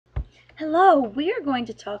Hello, we are going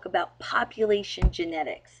to talk about population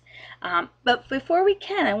genetics. But before we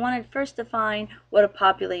can, I want to first define what a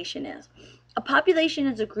population is. A population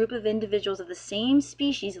is a group of individuals of the same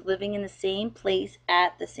species living in the same place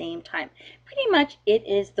at the same time. Pretty much it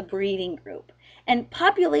is the breeding group. And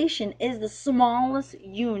population is the smallest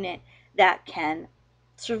unit that can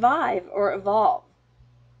survive or evolve.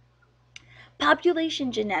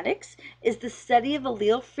 Population genetics is the study of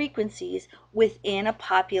allele frequencies within a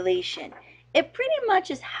population. It pretty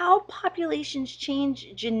much is how populations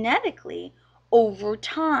change genetically over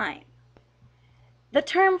time. The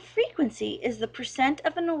term frequency is the percent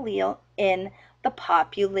of an allele in the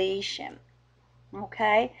population.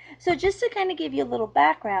 Okay, so just to kind of give you a little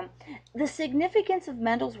background, the significance of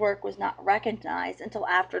Mendel's work was not recognized until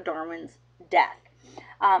after Darwin's death.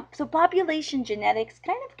 So population genetics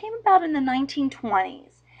kind of came about in the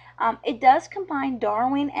 1920s. It does combine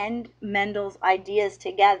Darwin and Mendel's ideas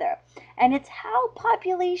together, and it's how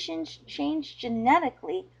populations change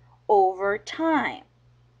genetically over time.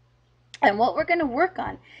 And what we're going to work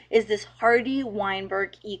on is this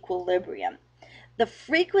Hardy-Weinberg equilibrium. The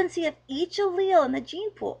frequency of each allele in the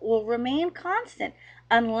gene pool will remain constant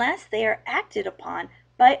unless they are acted upon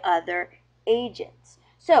by other agents.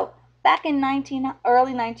 So back in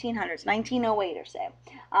early 1900s, 1908 or so,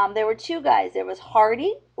 there were two guys. There was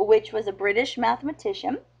Hardy, which was a British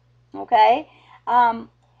mathematician, okay, and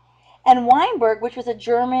Weinberg, which was a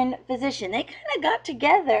German physician. They kind of got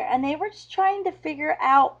together and they were just trying to figure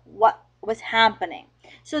out what was happening.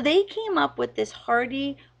 So they came up with this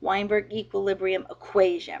Hardy-Weinberg equilibrium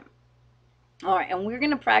equation. All right, and we're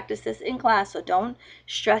going to practice this in class, so don't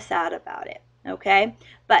stress out about it, okay?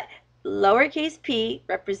 But lowercase p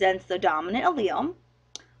represents the dominant allele.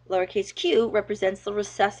 Lowercase q represents the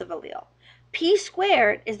recessive allele. P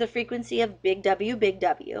squared is the frequency of big W.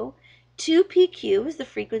 2pq is the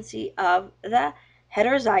frequency of the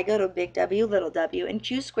heterozygote of big W, little w, and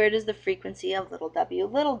q squared is the frequency of little w.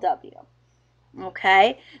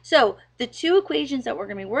 Okay, so the two equations that we're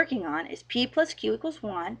going to be working on is p plus q equals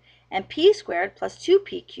 1 and p squared plus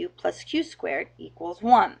 2pq plus q squared equals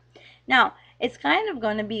 1. Now, it's kind of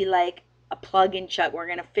going to be like a plug and chug. We're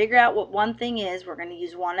going to figure out what one thing is. We're going to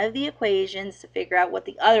use one of the equations to figure out what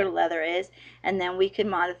the other letter is, and then we can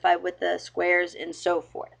modify with the squares and so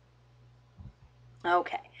forth.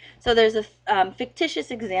 Okay, so there's a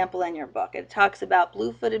fictitious example in your book. It talks about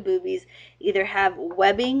blue-footed boobies either have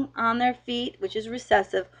webbing on their feet, which is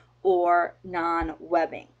recessive, or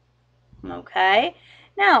non-webbing. Okay,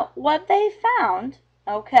 now what they found,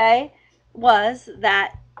 okay, was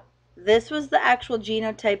that this was the actual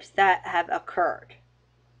genotypes that have occurred.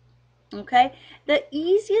 Okay, the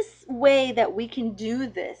easiest way that we can do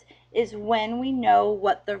this is when we know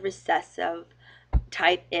what the recessive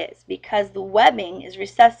type is, because the webbing is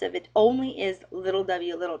recessive. It only is little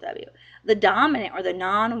w. The dominant or the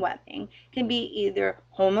non-webbing can be either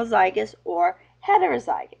homozygous or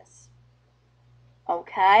heterozygous.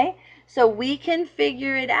 Okay, so we can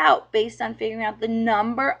figure it out based on figuring out the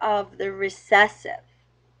number of the recessive.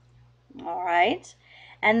 All right,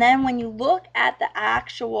 and then when you look at the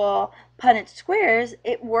actual Punnett squares,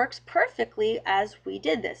 it works perfectly as we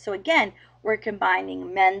did this. So again, we're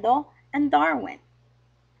combining Mendel and Darwin.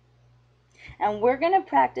 And we're going to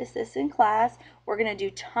practice this in class. We're going to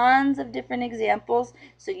do tons of different examples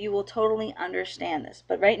so you will totally understand this.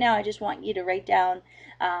 But right now I just want you to write down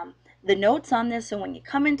the notes on this, so when you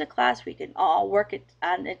come into class we can all work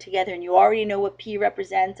on it together, and you already know what P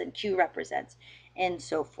represents and Q represents and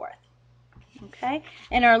so forth. Okay,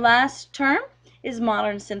 and our last term is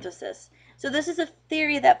modern synthesis. So this is a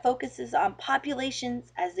theory that focuses on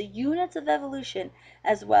populations as the units of evolution,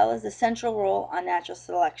 as well as the central role on natural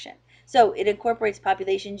selection. So it incorporates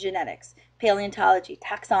population genetics, paleontology,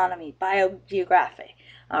 taxonomy, biogeography.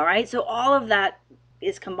 All right, so all of that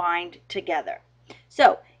is combined together.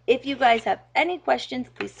 So if you guys have any questions,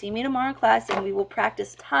 please see me tomorrow in class, and we will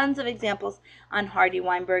practice tons of examples on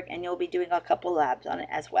Hardy-Weinberg, and you'll be doing a couple labs on it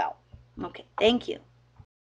as well. Okay, thank you.